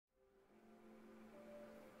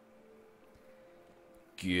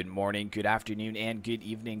Good morning, good afternoon, and good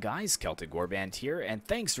evening, guys. Celtic Warband here, and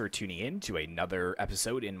thanks for tuning in to another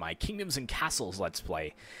episode in my Kingdoms and Castles Let's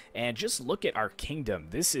Play. And just look at our kingdom.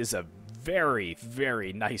 This is a very,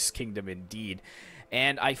 very nice kingdom indeed.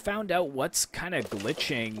 And I found out what's kind of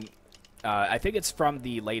glitching. I think it's from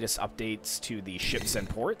the latest updates to the ships and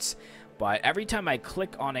ports, but every time I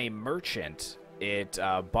click on a merchant, it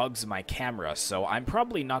bugs my camera, so I'm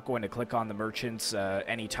probably not going to click on the merchants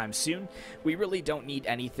anytime soon. We really don't need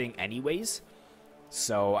anything anyways,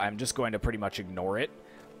 so I'm just going to pretty much ignore it.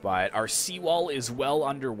 But our seawall is well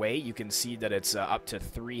underway. You can see that it's up to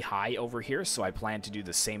 3 high over here, so I plan to do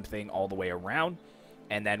the same thing all the way around.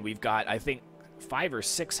 And then we've got, I think, 5 or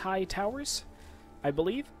 6 high towers, I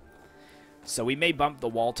believe. So we may bump the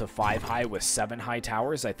wall to 5 high with 7 high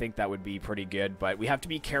towers. I think that would be pretty good, but we have to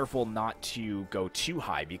be careful not to go too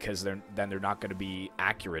high because then they're not going to be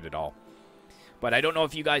accurate at all. But I don't know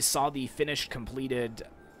if you guys saw the finished completed,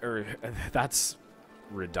 or that's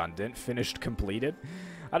redundant, finished completed.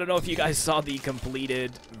 I don't know if you guys saw the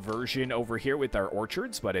completed version over here with our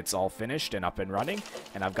orchards, but it's all finished and up and running.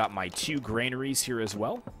 And I've got my 2 granaries here as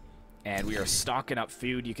well. And we are stocking up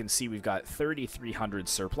food. You can see we've got 3,300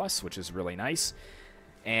 surplus, which is really nice.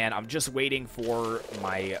 And I'm just waiting for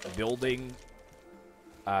my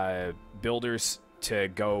builders to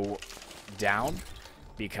go down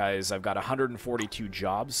because I've got 142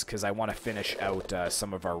 jobs because I want to finish out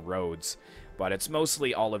some of our roads. But it's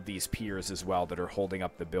mostly all of these piers as well that are holding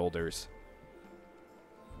up the builders.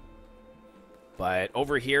 But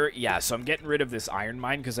over here, yeah, so I'm getting rid of this iron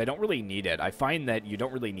mine because I don't really need it. I find that you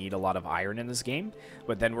don't really need a lot of iron in this game.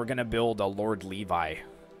 But then we're going to build a Lord Levi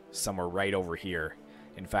somewhere right over here.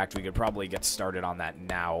 In fact, we could probably get started on that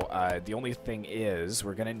now. The only thing is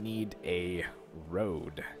we're going to need a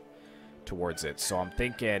road towards it. So I'm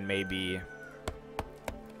thinking maybe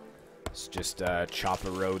let's just chop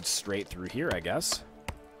a road straight through here, I guess.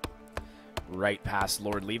 Right past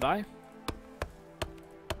Lord Levi.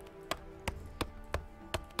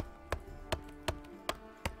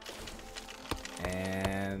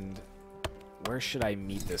 And where should I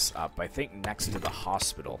meet this up? I think next to the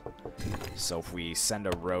hospital. So if we send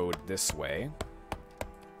a road this way.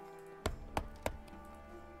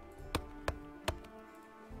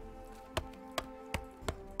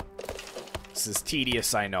 This is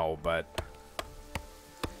tedious, I know, but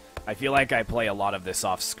I feel like I play a lot of this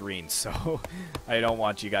off screen, so I don't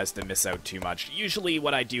want you guys to miss out too much. Usually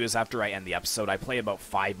what I do is after I end the episode, I play about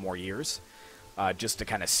 5 more years. Just to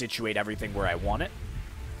kind of situate everything where I want it.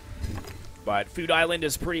 But Food Island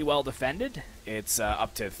is pretty well defended. It's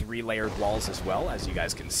up to 3 layered walls as well, as you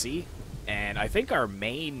guys can see. And I think our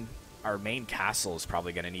main castle is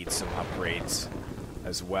probably going to need some upgrades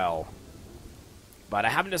as well. But I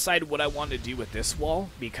haven't decided what I want to do with this wall,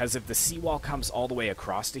 because if the seawall comes all the way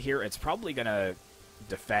across to here, it's probably going to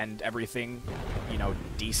defend everything, you know,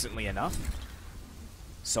 decently enough.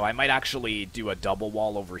 So I might actually do a double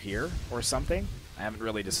wall over here or something. I haven't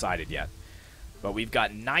really decided yet. But we've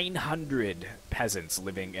got 900 peasants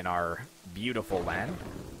living in our beautiful land.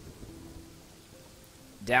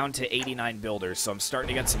 Down to 89 builders, so I'm starting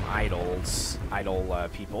to get some idle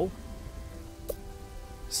people.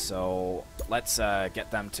 So let's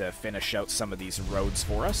get them to finish out some of these roads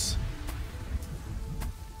for us.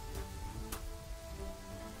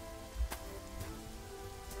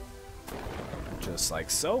 Just like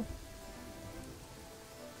so.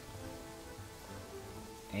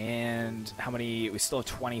 And how many? We still have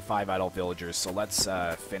 25 idle villagers, so let's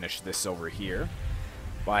finish this over here.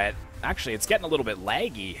 But actually, it's getting a little bit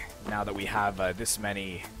laggy now that we have this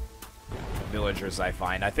many villagers, I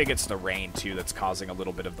find. I think it's the rain, too, that's causing a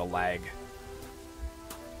little bit of the lag.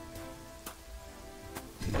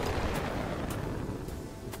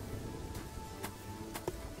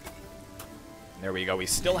 There we go. We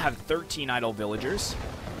still have 13 idle villagers,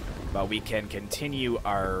 but we can continue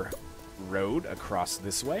our road across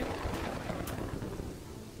this way.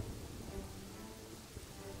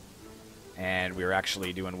 And we're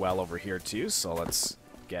actually doing well over here too, so let's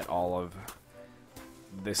get all of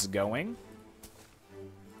this going.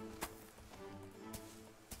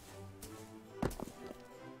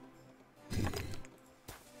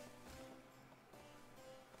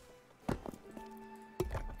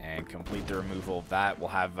 And complete the removal of that. We'll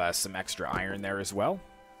have some extra iron there as well.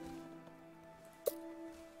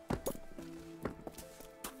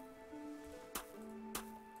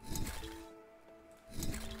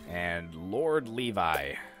 And Lord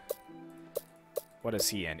Levi. What is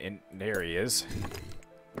he in? There he is.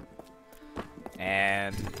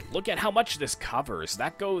 And look at how much this covers.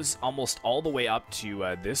 That goes almost all the way up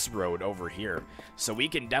to this road over here. So we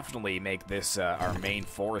can definitely make this our main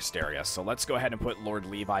forest area. So let's go ahead and put Lord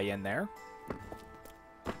Levi in there.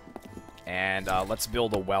 And let's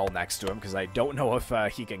build a well next to him, because I don't know if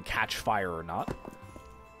he can catch fire or not.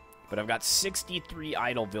 But I've got 63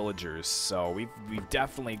 idle villagers, so we've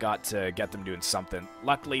definitely got to get them doing something.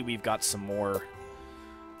 Luckily, we've got some more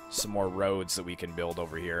roads that we can build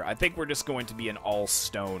over here. I think we're just going to be an all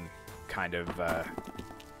stone kind of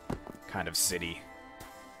city.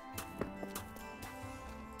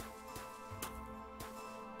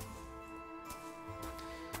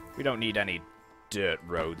 We don't need any dirt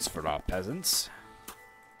roads for our peasants.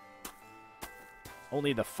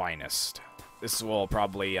 Only the finest. This will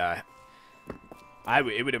probably it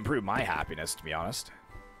would improve my happiness, to be honest.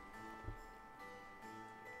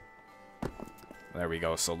 There we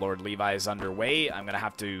go. So Lord Levi is underway. I'm gonna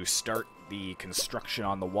have to start the construction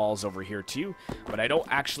on the walls over here too, but I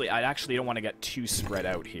actually don't want to get too spread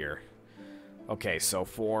out here. Okay, so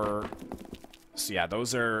yeah,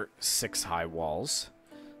 those are 6 high walls.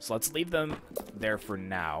 So let's leave them there for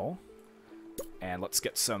now, and let's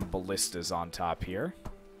get some ballistas on top here.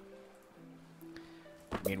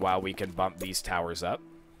 Meanwhile, we can bump these towers up.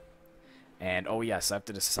 And oh yes, I have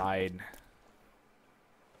to decide.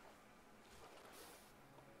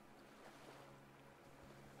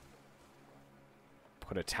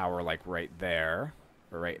 Put a tower like right there,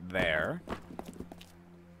 or right there.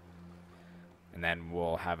 And then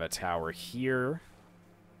we'll have a tower here.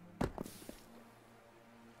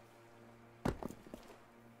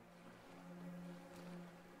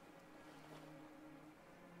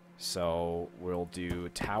 So we'll do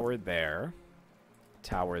tower there,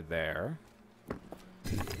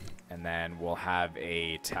 and then we'll have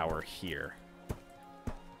a tower here,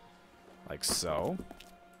 like so.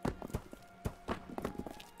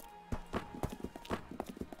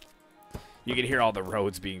 You can hear all the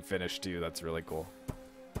roads being finished too. That's really cool.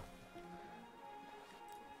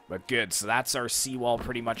 But good, so that's our seawall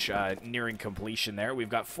pretty much nearing completion there. We've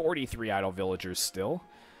got 43 idle villagers still.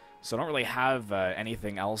 So I don't really have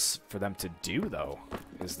anything else for them to do, though,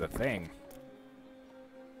 is the thing.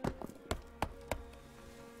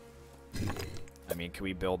 I mean, can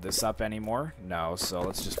we build this up anymore? No, so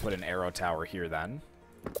let's just put an arrow tower here then.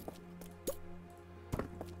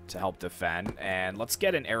 To help defend. And let's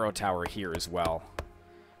get an arrow tower here as well.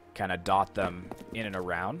 Kind of dot them in and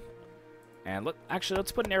around. And actually,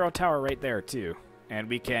 let's put an arrow tower right there, too. And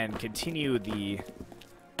we can continue the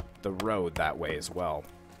road that way as well.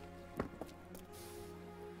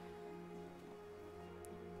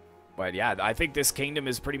 But yeah, I think this kingdom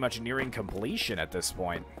is pretty much nearing completion at this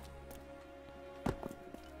point.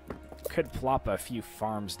 Could plop a few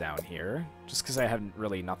farms down here, just because I have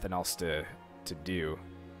really nothing else to do.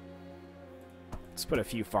 Let's put a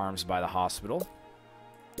few farms by the hospital.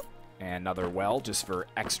 And another well, just for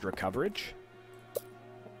extra coverage.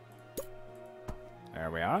 There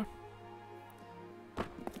we are.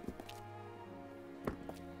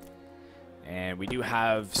 And we do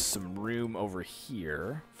have some room over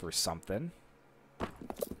here for something.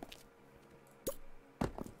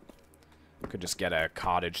 Could just get a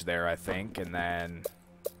cottage there, I think, and then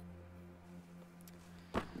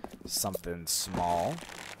something small.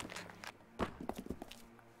 Are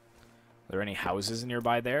there any houses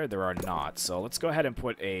nearby there? There are not. So let's go ahead and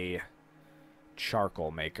put a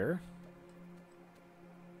charcoal maker.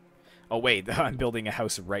 Oh, wait. I'm building a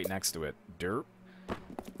house right next to it. Derp.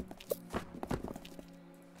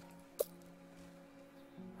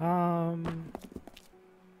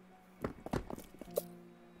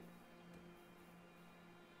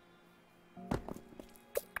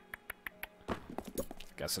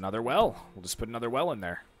 Guess another well. We'll just put another well in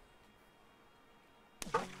there.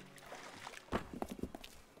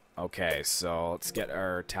 Okay, so let's get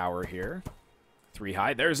our tower here. 3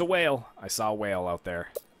 high. There's a whale. I saw a whale out there.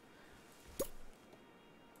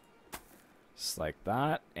 Just like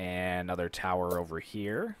that. And another tower over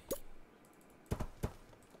here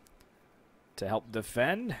to help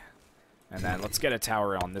defend. And then let's get a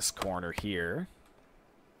tower on this corner here.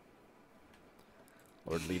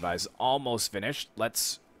 Lord Levi's almost finished.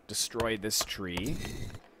 Let's destroy this tree.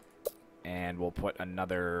 And we'll put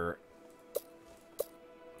another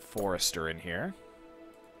forester in here.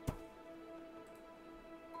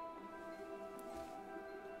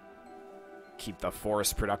 Keep the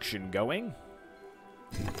forest production going.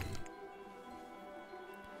 But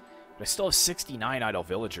I still have 69 idle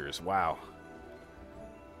villagers. Wow.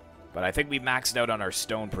 But I think we maxed out on our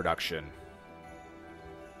stone production.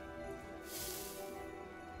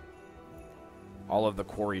 All of the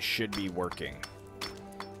quarries should be working.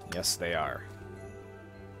 Yes, they are.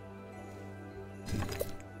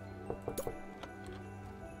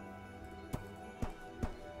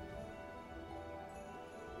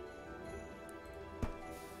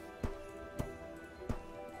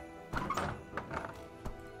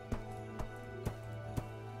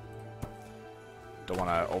 Don't want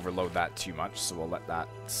to overload that too much, so we'll let that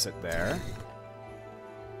sit there.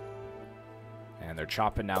 And they're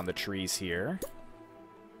chopping down the trees here.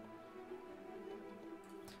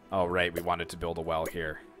 Oh, right, we wanted to build a well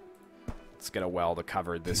here. Let's get a well to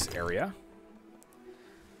cover this area.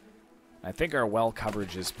 I think our well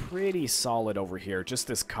coverage is pretty solid over here. Just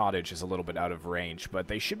this cottage is a little bit out of range, but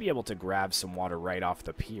they should be able to grab some water right off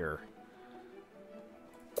the pier.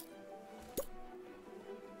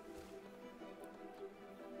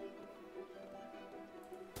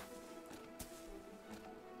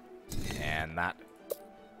 And that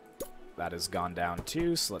has gone down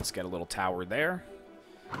too, so let's get a little tower there.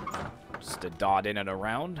 Just to dot in and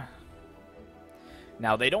around.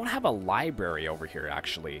 Now, they don't have a library over here,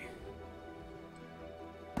 actually.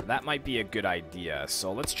 That might be a good idea.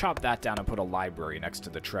 So let's chop that down and put a library next to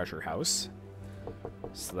the treasure house,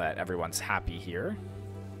 so that everyone's happy here.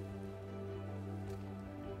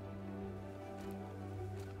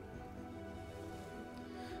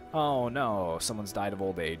 Oh no, someone's died of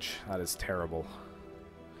old age. That is terrible.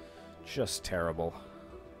 Just terrible.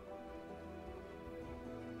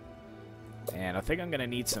 And I think I'm going to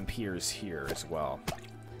need some piers here as well,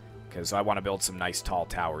 because I want to build some nice tall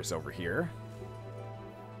towers over here.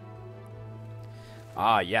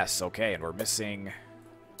 Ah, yes, okay, and we're missing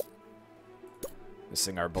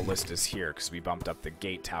our ballistas here, because we bumped up the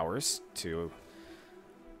gate towers to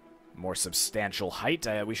more substantial height.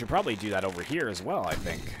 We should probably do that over here as well, I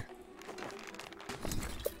think.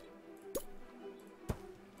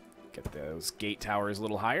 Get those gate towers a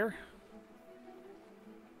little higher.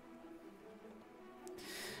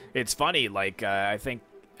 It's funny, like, I think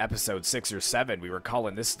episode 6 or 7, we were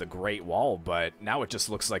calling this the Great Wall, but now it just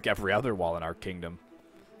looks like every other wall in our kingdom.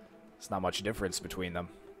 There's not much difference between them.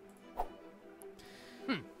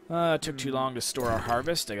 It took too long to store our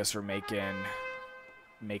harvest. I guess we're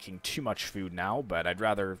making too much food now, but I'd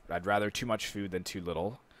rather too much food than too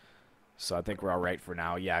little. So I think we're all right for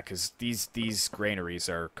now. Yeah, because these granaries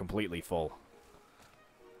are completely full.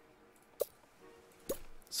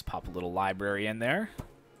 Let's pop a little library in there.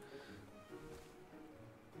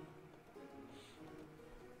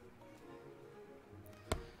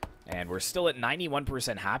 And we're still at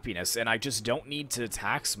 91% happiness, and I just don't need to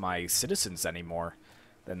tax my citizens anymore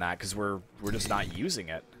than that, because we're just not using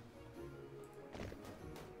it.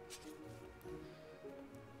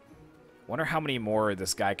 Wonder how many more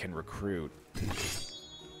this guy can recruit.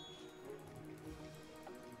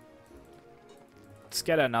 Let's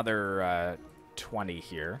get another 20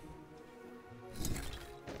 here.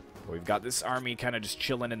 We've got this army kind of just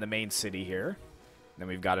chilling in the main city here. Then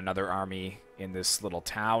we've got another army in this little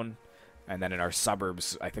town. And then in our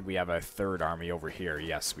suburbs, I think we have a third army over here.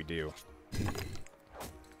 Yes, we do.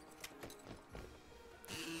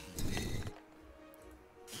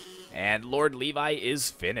 And Lord Levi is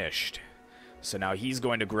finished. So now he's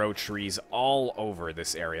going to grow trees all over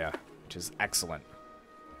this area, which is excellent.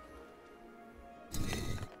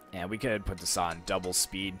 And we could put this on double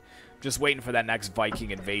speed. Just waiting for that next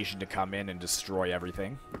Viking invasion to come in and destroy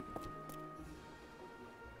everything.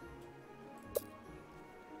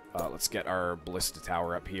 Let's get our ballista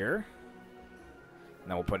tower up here. And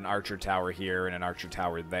then we'll put an archer tower here and an archer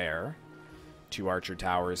tower there. 2 archer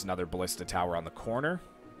towers, another ballista tower on the corner.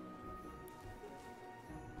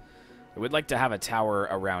 I would like to have a tower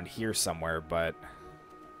around here somewhere, but...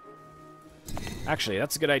 Actually,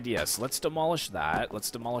 that's a good idea. So let's demolish that. Let's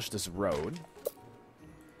demolish this road.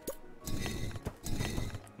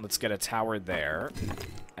 Let's get a tower there.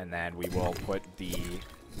 And then we will put the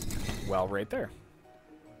well right there.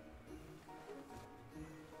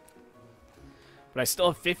 But I still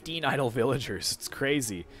have 15 idle villagers. It's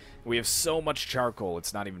crazy. We have so much charcoal,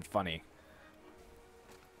 it's not even funny.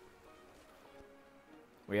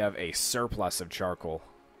 We have a surplus of charcoal.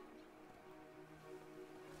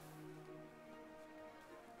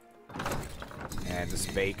 And this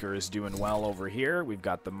baker is doing well over here. We've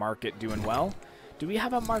got the market doing well. Do we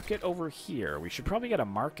have a market over here? We should probably get a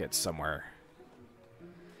market somewhere.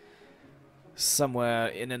 Somewhere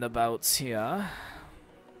in and about here.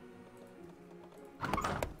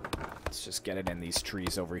 Let's just get it in these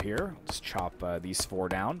trees over here. Let's chop these 4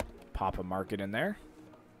 down. Pop a market in there.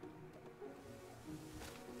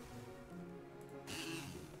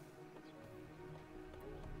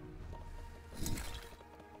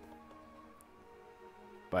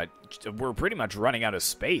 But we're pretty much running out of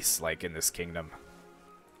space, like, in this kingdom.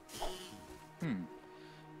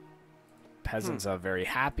 Peasants are very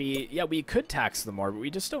happy. Yeah, we could tax them more, but we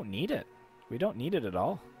just don't need it. We don't need it at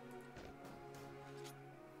all.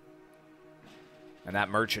 And that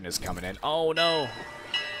merchant is coming in. Oh, no!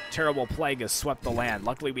 Terrible plague has swept the land.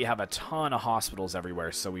 Luckily, we have a ton of hospitals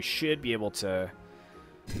everywhere, so we should be able to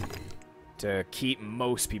keep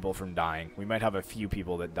most people from dying. We might have a few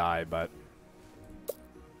people that die, but...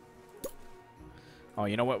 Oh,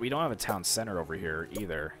 you know what? We don't have a town center over here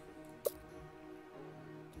either.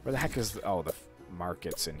 Where the heck is... Oh, the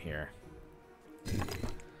market's in here.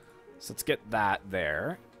 So let's get that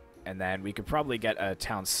there. And then we could probably get a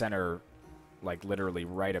town center, like, literally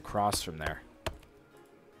right across from there.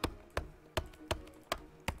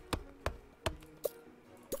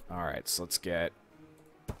 Alright, so let's get...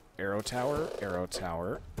 Arrow tower, arrow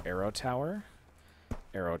tower, arrow tower,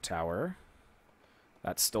 arrow tower.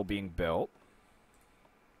 That's still being built.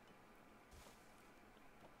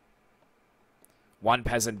 One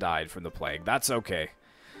peasant died from the plague. That's okay.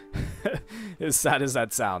 As sad as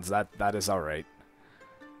that sounds, that is alright.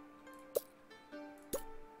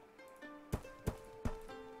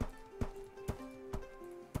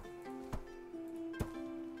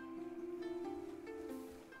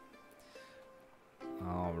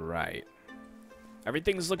 Alright.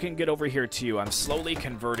 Everything's looking good over here too. I'm slowly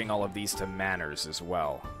converting all of these to manors as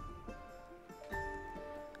well,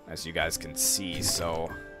 as you guys can see, so...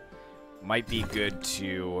 Might be good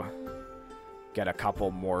to get a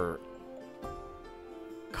couple more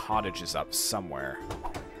cottages up somewhere.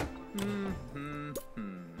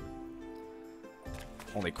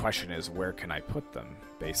 Only question is, where can I put them,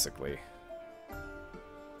 basically?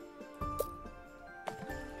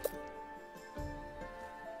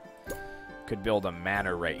 Could build a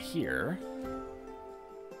manor right here.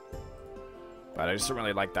 But I just don't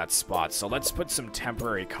really like that spot, so let's put some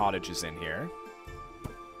temporary cottages in here.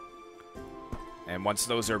 And once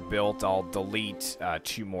those are built, I'll delete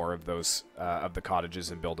 2 more of those of the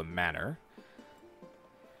cottages and build a manor.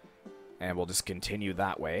 And we'll just continue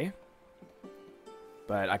that way.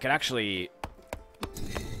 But I could actually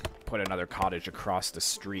put another cottage across the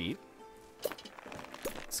street.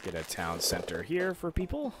 Let's get a town center here for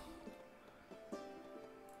people.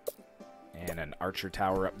 And an archer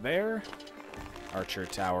tower up there. Archer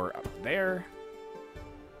tower up there.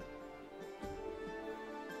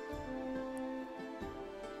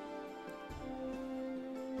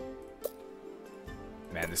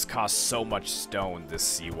 Man, this costs so much stone, this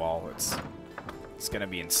seawall. It's gonna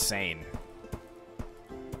be insane.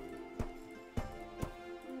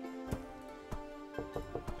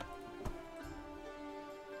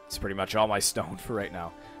 It's pretty much all my stone for right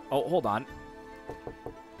now. Oh, hold on.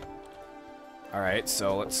 Alright,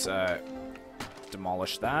 so let's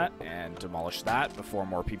demolish that and demolish that before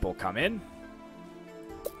more people come in.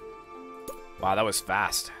 Wow, that was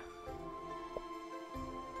fast.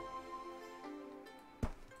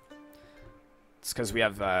 It's because we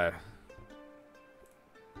have, I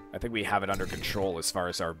think we have it under control as far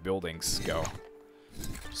as our buildings go.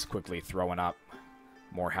 Just quickly throwing up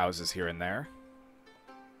more houses here and there.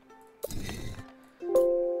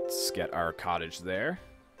 Let's get our cottage there.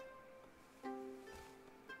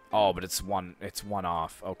 Oh, but it's one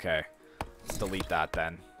off. Okay. Let's delete that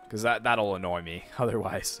then, because that'll annoy me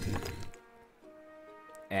otherwise.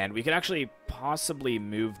 And we could actually possibly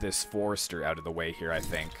move this forester out of the way here, I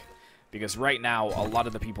think. Because right now, a lot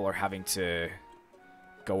of the people are having to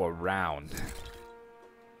go around.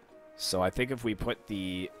 So I think if we put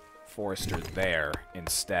the forester there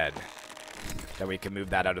instead, then we can move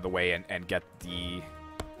that out of the way and get the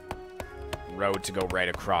road to go right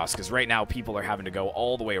across. Because right now, people are having to go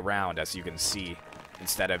all the way around, as you can see,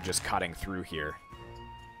 instead of just cutting through here.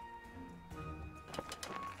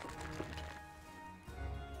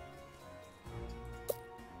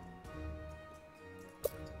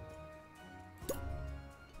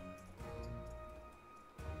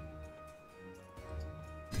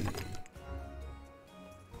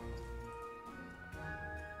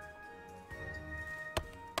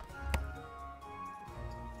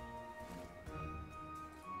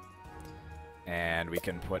 And we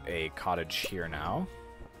can put a cottage here now.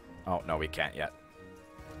 Oh, no, we can't yet.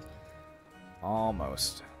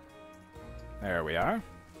 Almost. There we are.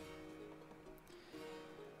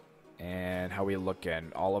 And how we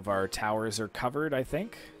looking? All of our towers are covered, I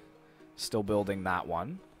think. Still building that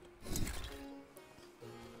one.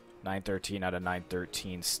 913 out of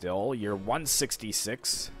 913 still. Year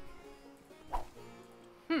 166.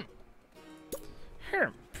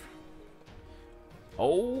 Herp.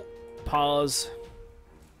 Oh, pause.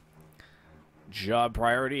 Job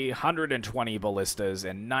priority, 120 ballistas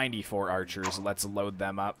and 94 archers. Let's load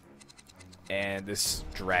them up. And this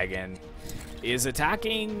dragon is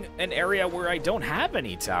attacking an area where I don't have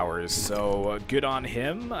any towers, so good on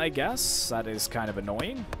him, I guess. That is kind of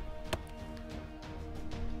annoying.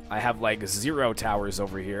 I have like 0 towers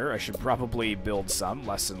over here. I should probably build some.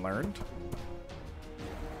 Lesson learned.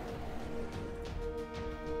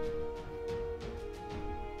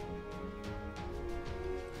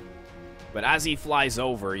 But as he flies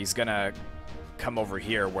over, he's gonna come over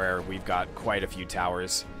here where we've got quite a few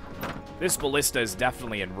towers. This ballista is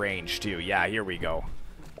definitely in range too. Yeah, here we go.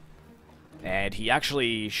 And he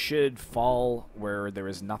actually should fall where there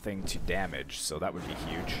is nothing to damage, so that would be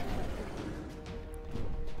huge.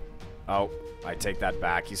 Oh, I take that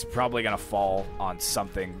back. He's probably gonna fall on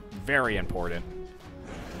something very important.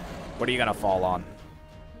 What are you gonna fall on?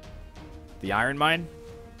 The iron mine?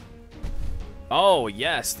 Oh,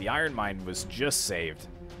 yes, the iron mine was just saved.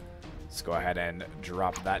 Let's go ahead and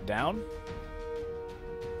drop that down.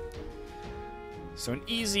 So an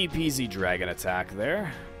easy peasy dragon attack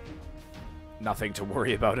there. Nothing to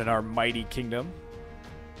worry about in our mighty kingdom.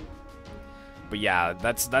 But yeah,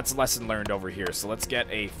 that's lesson learned over here. So let's get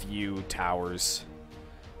a few towers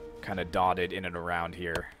kind of dotted in and around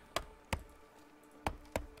here.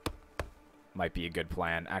 Might be a good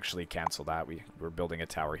plan. Actually, cancel that. We're building a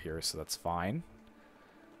tower here, so that's fine.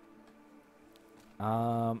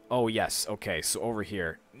 Oh, yes. Okay, so over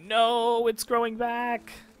here. No, it's growing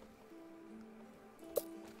back.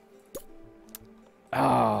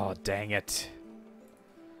 Oh, dang it.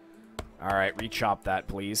 Alright, re-chop that,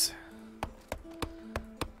 please.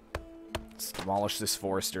 Let's demolish this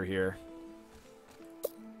forester here.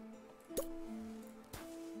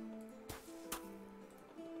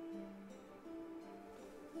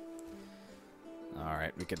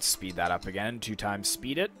 Alright, we can speed that up again. 2 times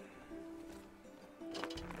speed it.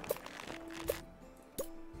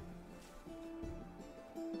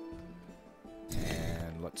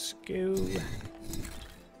 And let's go.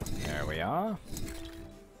 There we are.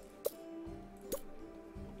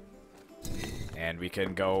 And we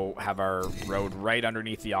can go have our road right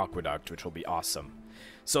underneath the aqueduct, which will be awesome.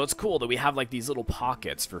 So it's cool that we have like these little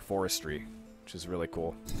pockets for forestry, which is really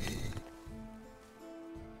cool.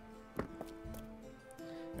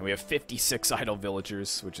 And we have 56 idle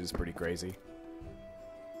villagers, which is pretty crazy.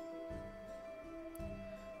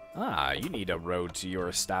 Ah, you need a road to your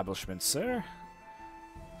establishment, sir.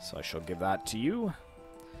 So I shall give that to you.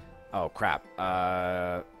 Oh, crap.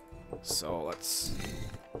 So let's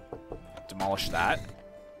demolish that.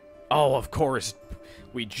 Oh, of course.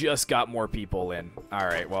 We just got more people in.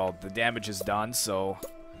 Alright, well, the damage is done, so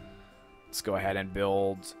let's go ahead and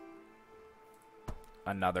build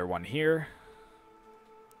another one here.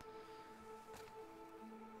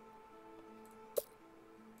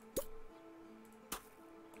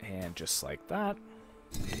 And just like that.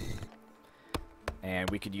 And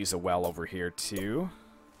we could use a well over here, too.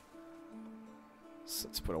 So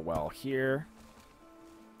let's put a well here.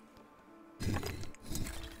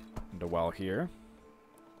 And a well here.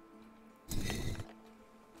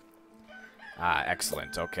 Ah,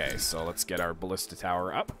 excellent. Okay, so let's get our ballista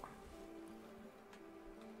tower up.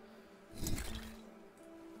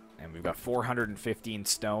 And we've got 415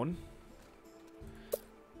 stone.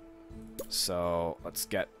 So let's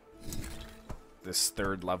get this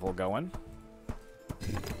 3rd level going.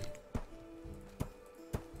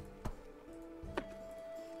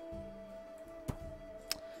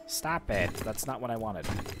 Stop it. That's not what I wanted.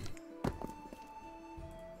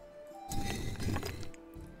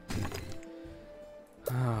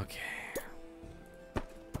 Okay.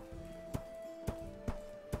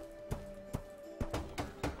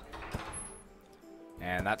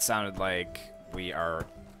 And that sounded like we are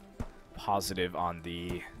positive on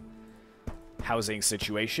the housing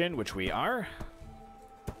situation, which we are.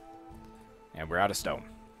 And we're out of stone.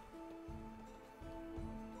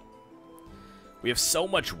 We have so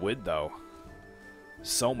much wood, though.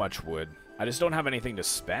 So much wood. I just don't have anything to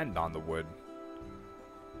spend on the wood.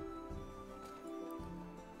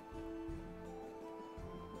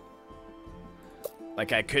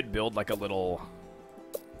 Like, I could build, like, a little...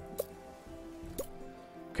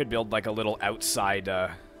 Could build, like, a little outside,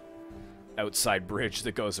 outside bridge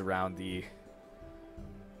that goes around the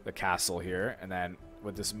castle here. And then,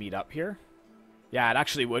 would this meet up here? Yeah, it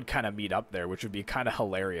actually would kind of meet up there, which would be kind of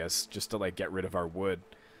hilarious, just to, like, get rid of our wood.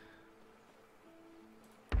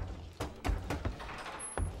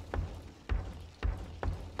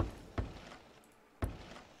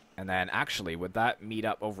 And then, actually, would that meet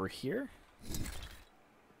up over here?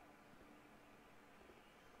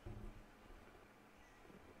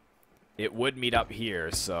 it would meet up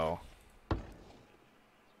here, so...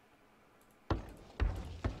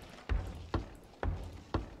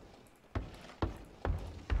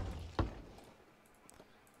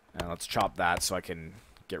 And let's chop that so I can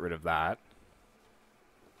get rid of that.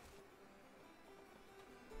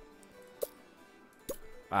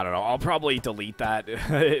 I don't know. I'll probably delete that.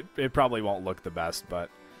 It probably won't look the best, but...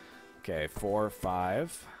 Okay, 4,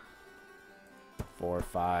 5... 4,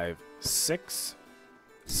 5, 6,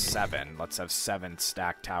 7. Let's have 7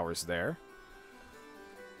 stacked towers there.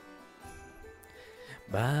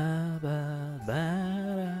 Ba, ba,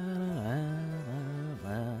 ba, da,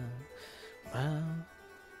 ba, ba.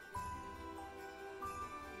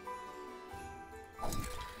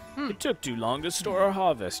 It took too long to store our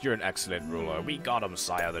harvest. You're an excellent ruler. We got 'em,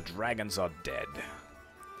 sire. The dragons are dead.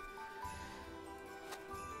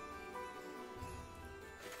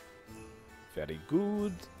 Very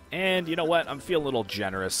good. And you know what? I'm feeling a little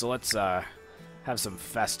generous, so let's have some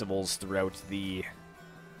festivals throughout the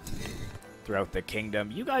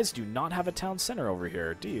kingdom. You guys do not have a town center over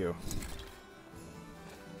here, do you?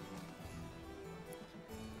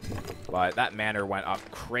 But that manor went up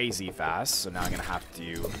crazy fast, so now I'm gonna have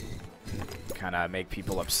to kind of make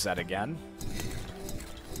people upset again.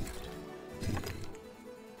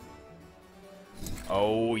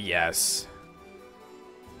 Oh yes.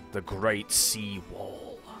 The Great Sea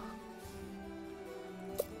Wall.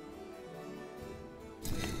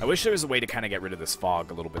 I wish there was a way to kind of get rid of this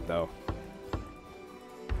fog a little bit, though.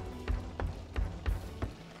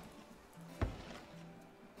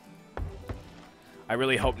 I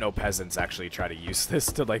really hope no peasants actually try to use this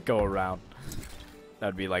to, like, go around.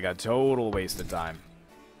 That'd be, like, a total waste of time.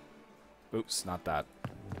 Oops, not that.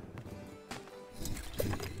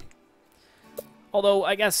 Although,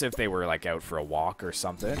 I guess if they were, like, out for a walk or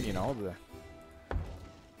something, you know.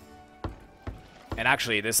 And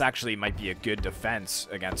actually, this actually might be a good defense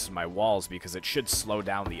against my walls because it should slow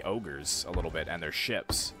down the ogres a little bit and their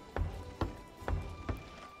ships.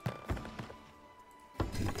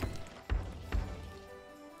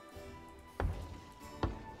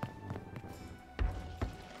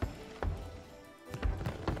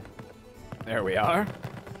 There we are.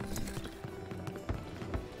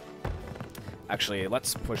 Actually,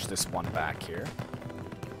 let's push this one back here.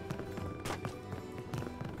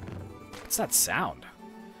 What's that sound?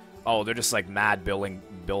 Oh, they're just like mad building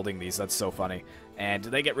these. That's so funny. And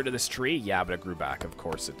did they get rid of this tree? Yeah, but it grew back. Of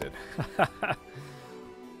course it did.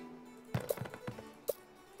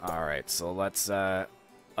 All right, so let's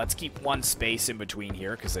keep one space in between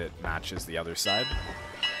here because it matches the other side.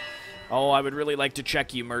 Oh, I would really like to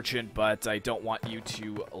check you, merchant, but I don't want you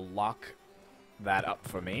to lock that up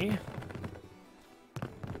for me.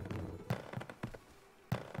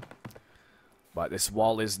 But this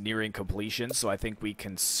wall is nearing completion, so I think we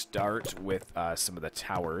can start with some of the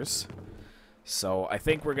towers. So I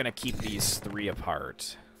think we're going to keep these 3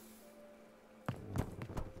 apart.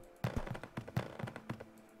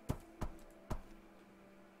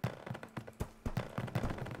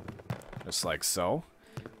 Just like so.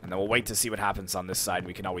 And then we'll wait to see what happens on this side.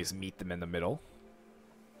 We can always meet them in the middle.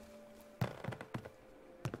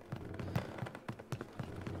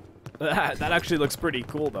 That actually looks pretty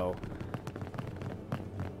cool, though.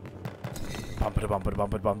 As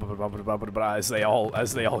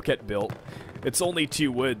they all get built. It's only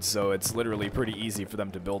 2 wood, so it's literally pretty easy for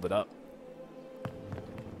them to build it up.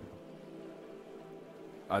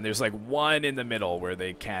 And there's like 1 in the middle where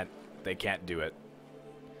they can't do it.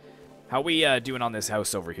 How we doing on this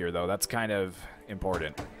house over here, though? That's kind of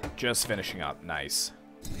important. Just finishing up. Nice.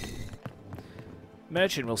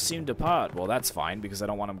 Merchant will soon depart. Well, that's fine, because I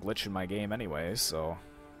don't want him glitching my game anyway, so...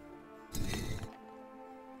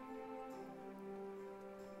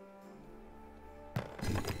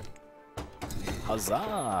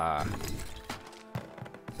 Huzzah!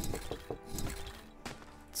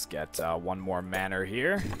 Let's get 1 more manor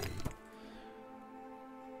here.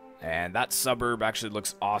 And that suburb actually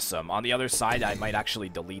looks awesome. On the other side, I might actually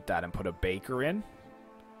delete that and put a baker in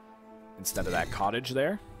instead of that cottage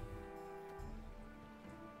there.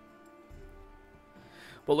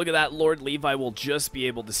 Well, look at that. Lord Levi will just be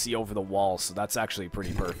able to see over the wall, so that's actually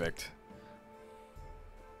pretty perfect.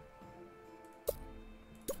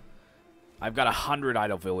 I've got 100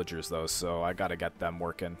 idle villagers, though, so I gotta get them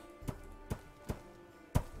working.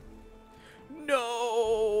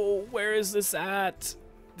 No! Where is this at?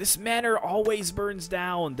 This manor always burns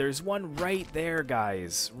down. There's one right there,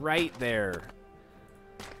 guys. Right there.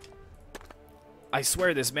 I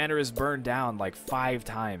swear this manor is burned down like 5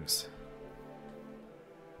 times.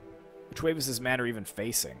 Which way was this manor even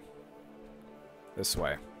facing? This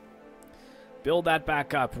way. Build that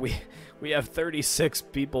back up. We have 36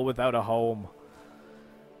 people without a home.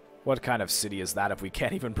 What kind of city is that if we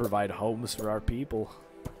can't even provide homes for our people?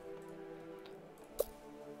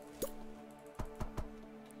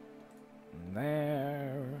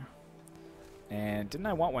 There. And didn't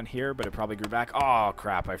I want one here, but it probably grew back? Oh,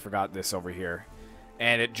 crap. I forgot this over here.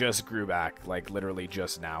 And it just grew back, like literally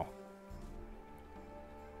just now.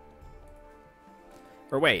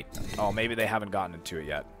 Or wait. Oh, maybe they haven't gotten into it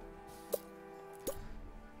yet.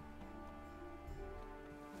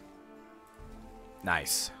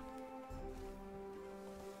 Nice.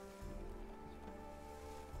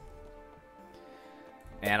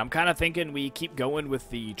 And I'm kind of thinking we keep going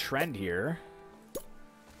with the trend here.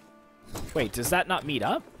 Wait, does that not meet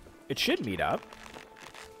up? It should meet up.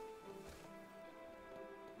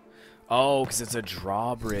 Oh, because it's a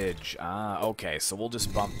drawbridge. Ah, okay, so we'll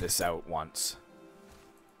just bump this out once.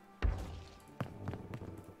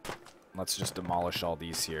 Let's just demolish all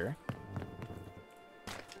these here.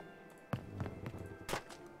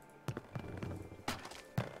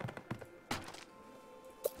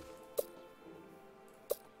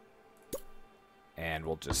 And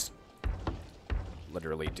we'll just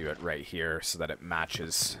literally do it right here so that it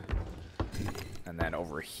matches. And then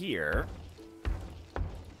over here,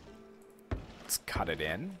 let's cut it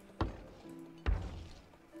in.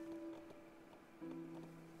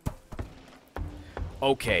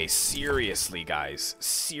 Okay, seriously, guys.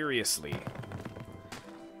 Seriously.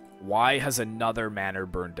 Why has another manor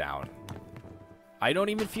burned down? I don't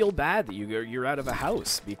even feel bad that you're out of a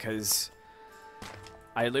house, because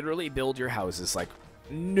I literally build your houses like,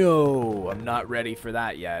 no, I'm not ready for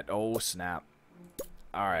that yet. Oh, snap.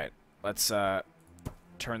 Alright, let's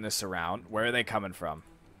turn this around. Where are they coming from?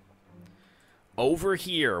 Over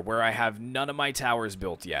here, where I have none of my towers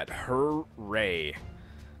built yet. Hooray.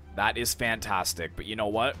 That is fantastic. But you know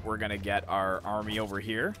what? We're going to get our army over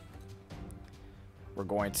here. We're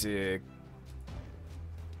going to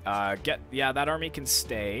yeah, that army can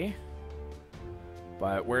stay.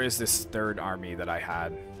 But where is this third army that I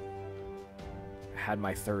had? I had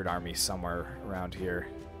my third army somewhere around here.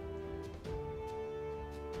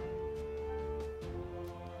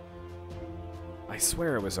 I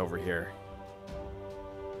swear it was over here.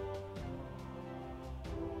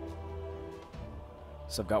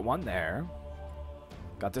 So I've got one there.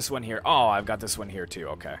 Got this one here. Oh, I've got this one here too.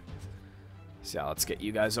 Okay. So yeah, let's get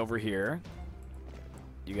you guys over here.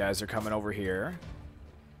 You guys are coming over here.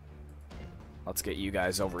 Let's get you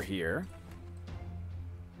guys over here.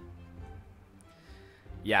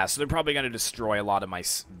 Yeah, so they're probably going to destroy a lot of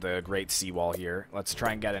the Great Seawall here. Let's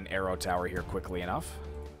try and get an arrow tower here quickly enough.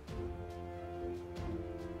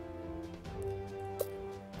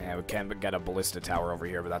 And we can get a ballista tower over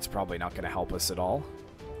here, but that's probably not going to help us at all.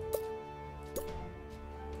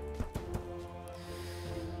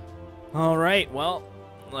 Alright, well,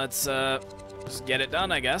 let's just get it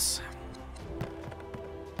done, I guess.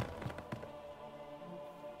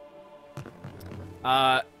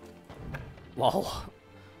 Lol.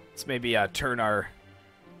 Let's maybe turn our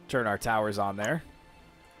towers on there.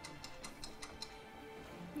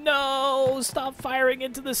 No! Stop firing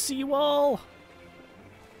into the seawall!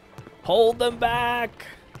 Hold them back!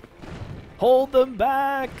 Hold them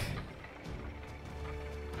back!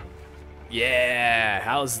 Yeah!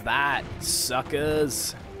 How's that,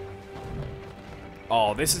 suckers?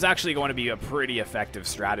 Oh, this is actually going to be a pretty effective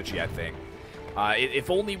strategy, I think. If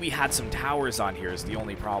only we had some towers on here is the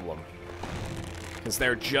only problem. Because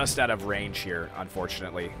they're just out of range here,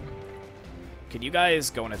 unfortunately. Can you guys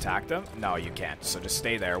go and attack them? No, you can't. So just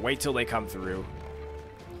stay there. Wait till they come through.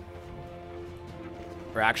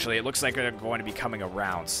 Or actually, it looks like they're going to be coming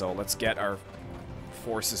around. So let's get our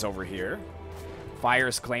forces over here.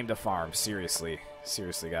 Fires claim to farm. Seriously.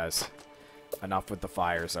 Seriously, guys. Enough with the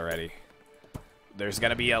fires already. There's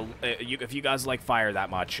going to be if you guys like fire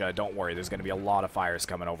that much, don't worry. There's going to be a lot of fires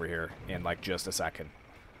coming over here in like just a second.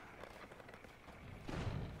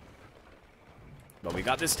 But we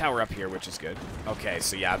got this tower up here, which is good. Okay,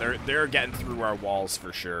 so yeah, they're getting through our walls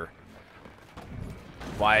for sure.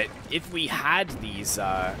 But if we had these,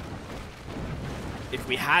 if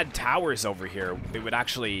we had towers over here, it would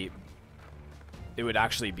actually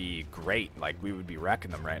be great. Like, we would be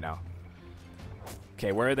wrecking them right now.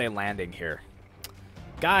 Okay, where are they landing here?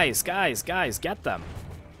 Guys, guys, guys, get them.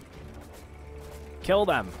 Kill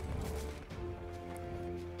them.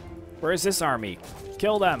 Where is this army?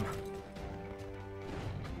 Kill them.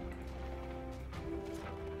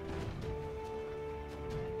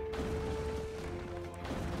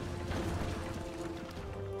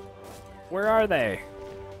 Where are they?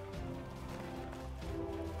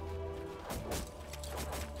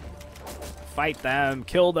 Fight them.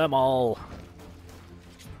 Kill them all.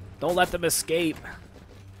 Don't let them escape.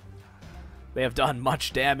 They have done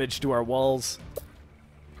much damage to our walls.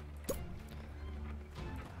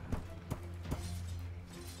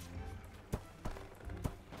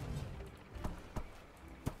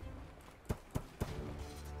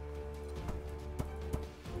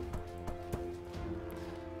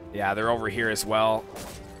 Yeah, they're over here as well.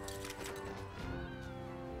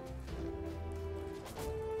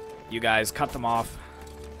 You guys cut them off.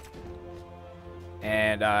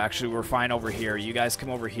 And actually, we're fine over here. You guys come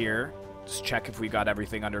over here. Just check if we got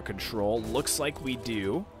everything under control. Looks like we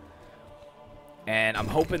do. And I'm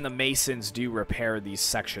hoping the masons do repair these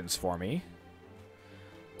sections for me.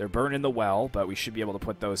 They're burning the well, but we should be able to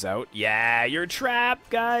put those out. Yeah, you're trapped,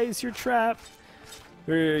 guys. You're trapped.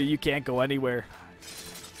 You can't go anywhere.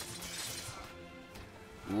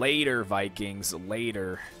 Later, Vikings.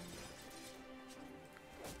 Later.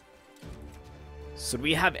 So do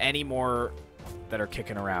we have any more that are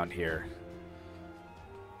kicking around here?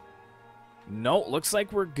 No, looks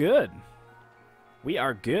like we're good. We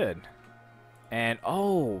are good. And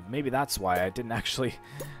oh, maybe that's why I didn't actually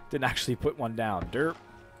put one down. Derp.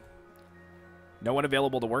 No one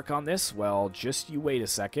available to work on this? Well, just you wait a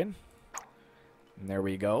second. And there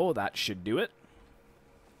we go. That should do it.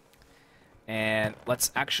 And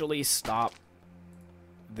let's actually stop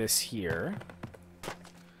this here.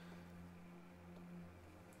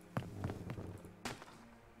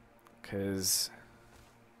 Because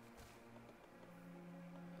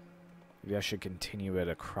maybe I should continue it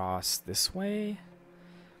across this way.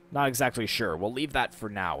 Not exactly sure. We'll leave that for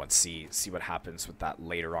now and see what happens with that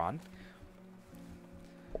later on.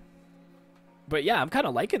 But yeah, I'm kind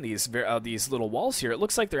of liking these little walls here. It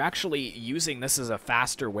looks like they're actually using this as a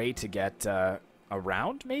faster way to get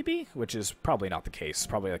around, maybe? Which is probably not the case.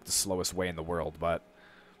 Probably like the slowest way in the world, but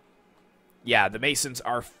yeah, the masons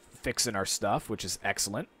are fixing our stuff, which is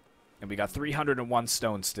excellent. And we got 301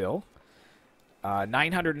 stone still.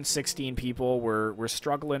 916 people. We're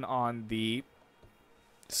struggling on the...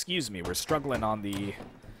 Excuse me. We're struggling on the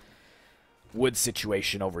wood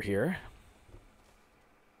situation over here.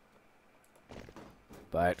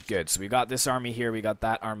 But good. So we got this army here. We got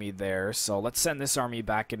that army there. So let's send this army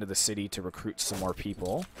back into the city to recruit some more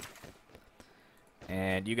people.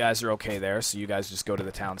 And you guys are okay there. So you guys just go to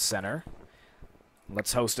the town center.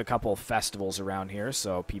 Let's host a couple of festivals around here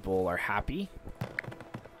so people are happy.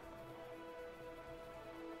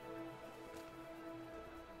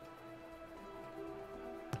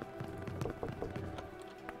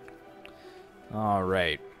 All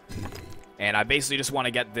right. And I basically just want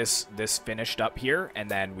to get this finished up here, and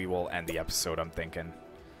then we will end the episode, I'm thinking.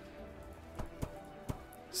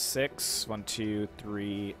 6, 1, 2,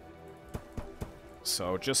 3.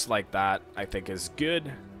 So just like that, I think is good.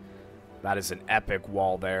 That is an epic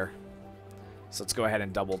wall there. So let's go ahead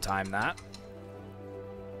and double time that.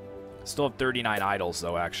 Still have 39 idols,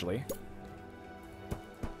 though, actually.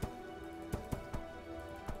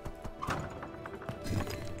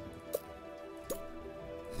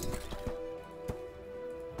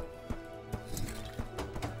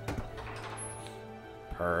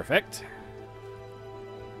 Perfect.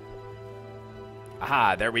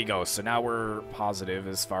 Aha, there we go. So now we're positive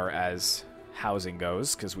as far as housing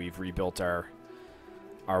goes, because we've rebuilt our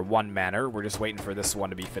one manor. We're just waiting for this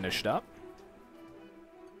one to be finished up.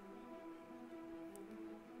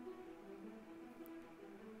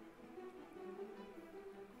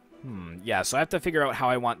 Yeah, so I have to figure out how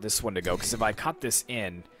I want this one to go, because if I cut this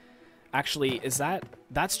in... Actually,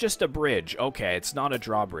 that's just a bridge. Okay, it's not a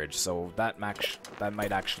drawbridge, so that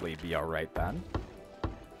might actually be alright then.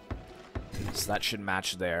 So that should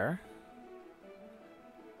match there.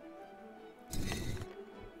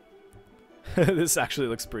 This actually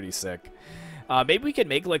looks pretty sick. Maybe we could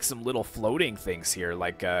make like some little floating things here,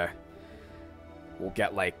 like we'll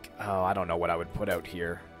get like, oh, I don't know what I would put out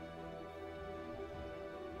here.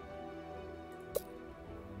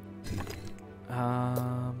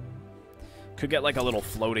 Could get like a little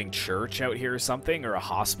floating church out here or something, or a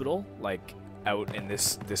hospital, like out in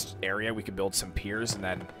this area. We could build some piers and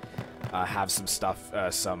then have some stuff,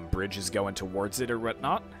 some bridges going towards it or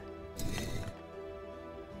whatnot.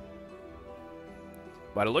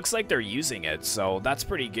 But it looks like they're using it, so that's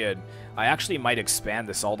pretty good. I actually might expand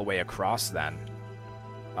this all the way across then,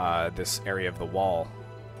 this area of the wall,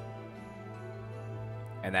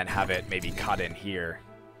 and then have it maybe cut in here.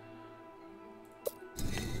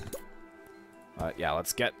 Yeah,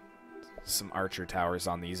 let's get some archer towers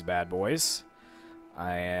on these bad boys.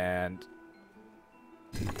 And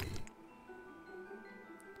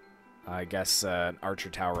I guess an archer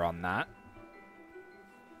tower on that.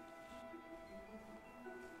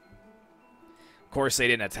 Of course, they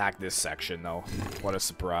didn't attack this section, though. What a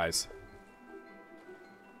surprise.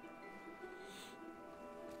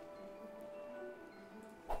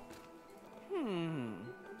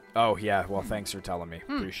 Oh, yeah. Well, thanks for telling me.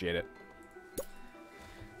 Appreciate it.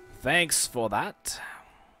 Thanks for that.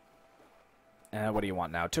 What do you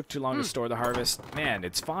want now? Took too long to store the harvest. Man,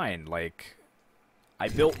 it's fine. Like, I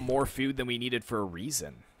built more food than we needed for a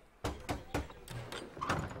reason.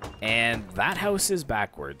 And that house is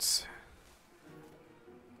backwards.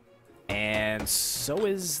 And so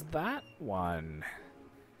is that one.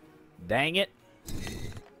 Dang it.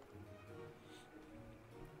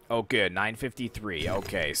 Oh, good. 9:53.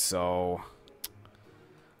 Okay, so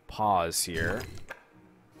pause here.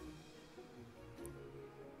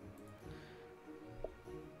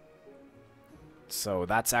 So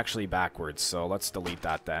that's actually backwards, so let's delete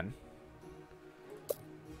that then.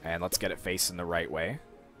 And let's get it facing the right way.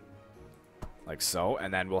 Like so,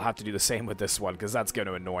 and then we'll have to do the same with this one, because that's going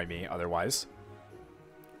to annoy me otherwise.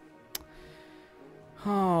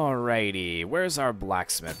 Alrighty, where's our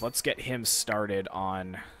blacksmith? Let's get him started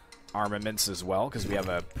on armaments as well, because we have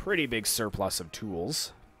a pretty big surplus of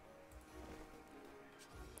tools.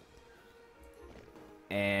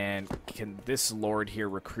 And can this lord here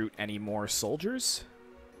recruit any more soldiers?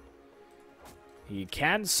 He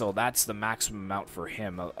can, so that's the maximum amount for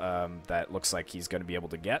him that looks like he's going to be able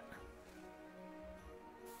to get.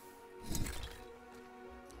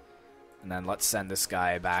 And then let's send this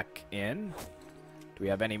guy back in. Do we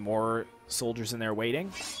have any more soldiers in there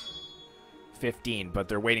waiting? 15, but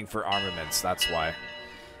they're waiting for armaments, that's why.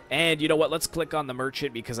 And you know what, let's click on the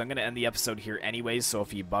merchant because I'm going to end the episode here anyways, so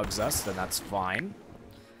if he bugs us, then that's fine.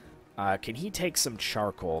 Can he take some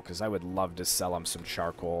charcoal? Because I would love to sell him some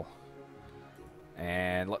charcoal.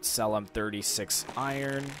 And let's sell him 36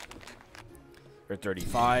 iron. Or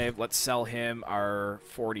 35. Let's sell him our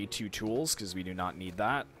 42 tools, because we do not need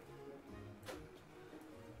that.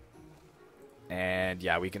 And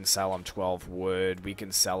yeah, we can sell him 12 wood. We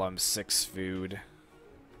can sell him 6 food.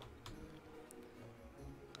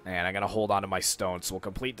 And I'm going to hold on to my stone, so we'll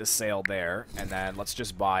complete the sale there. And then let's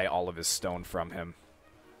just buy all of his stone from him.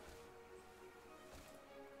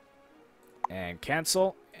 And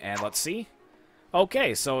cancel. And let's see.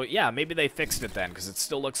 Okay, so yeah, maybe they fixed it then, because it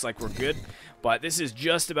still looks like we're good. But this is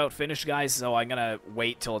just about finished, guys, so I'm going to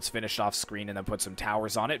wait till it's finished off screen and then put some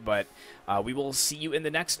towers on it. But we will see you in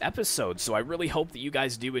the next episode, so I really hope that you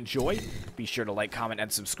guys do enjoy. Be sure to like, comment,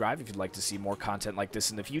 and subscribe if you'd like to see more content like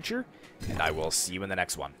this in the future. And I will see you in the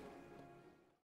next one.